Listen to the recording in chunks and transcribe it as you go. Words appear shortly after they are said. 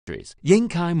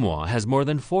YKM has more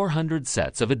than 400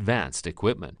 sets of advanced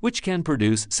equipment, which can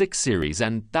produce 6 series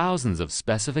and thousands of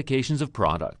specifications of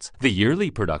products. The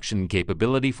yearly production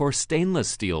capability for stainless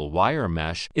steel wire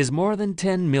mesh is more than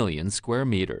 10 million square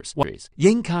meters.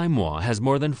 YKM has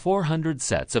more than 400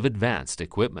 sets of advanced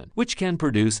equipment, which can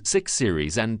produce 6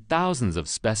 series and thousands of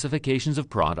specifications of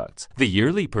products. The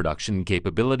yearly production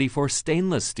capability for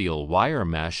stainless steel wire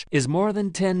mesh is more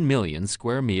than 10 million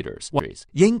square meters.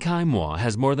 YKM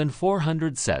has more than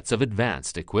 400 sets of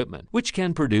advanced equipment, which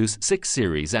can produce 6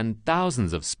 series and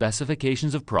thousands of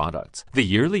specifications of products. The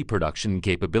yearly production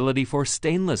capability for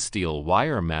stainless steel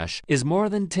wire mesh is more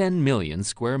than 10 million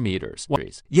square meters.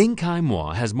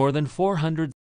 YKM has more than 400